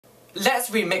Let's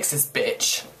remix this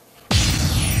bitch.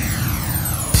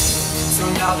 So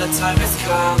now the time has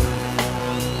come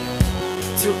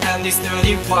to end these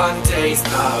 31 days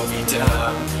of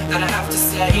freedom. And I have to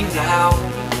say now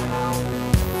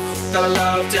that I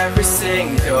loved every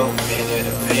single minute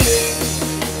of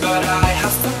it. But I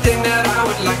have something that I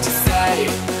would like to say,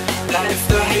 that if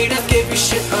the haters give you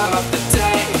shit of the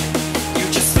day,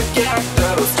 you just forget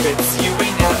those trips. You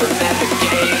ain't never met a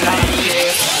gay like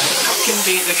this. I can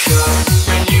be the cure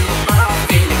when you are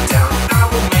feeling down. I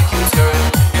will make you turn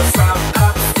your frown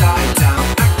upside down.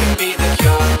 I can be the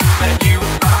cure when you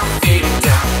are feeling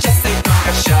down. Just say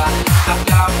bunga shot out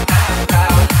loud and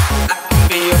proud. I can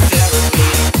be your therapy,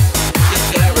 your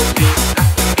therapy. I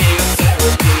can be your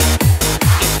therapy,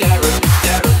 your therapy,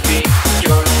 therapy.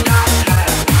 You're not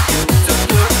happy, you don't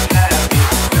look happy.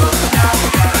 You're not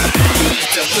happy, you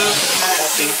don't look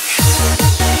happy.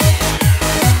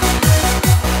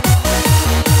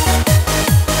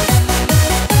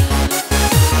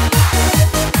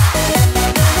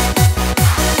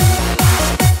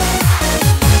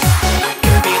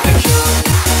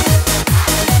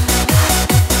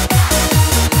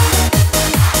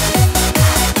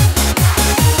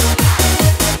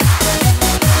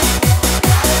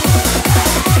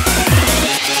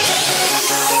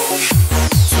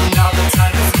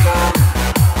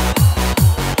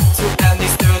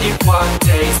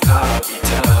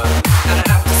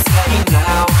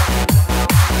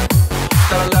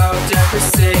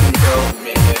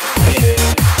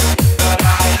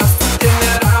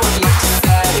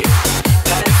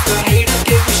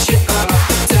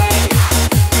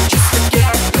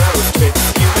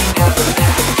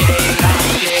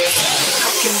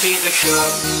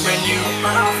 When you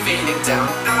are feeling down,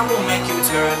 I will make you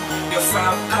turn your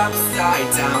frown upside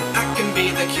down. I can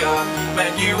be the cure when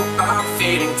you are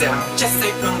feeling down. Just say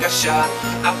bunga shot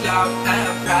out loud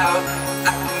and proud.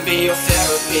 I can be your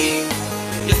therapy,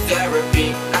 your therapy.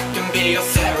 I can be your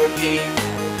therapy,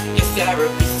 your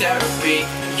therapy, therapy.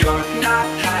 You're not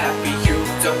happy, you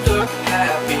don't look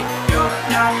happy. You're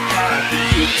not happy,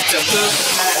 you don't look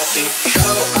happy.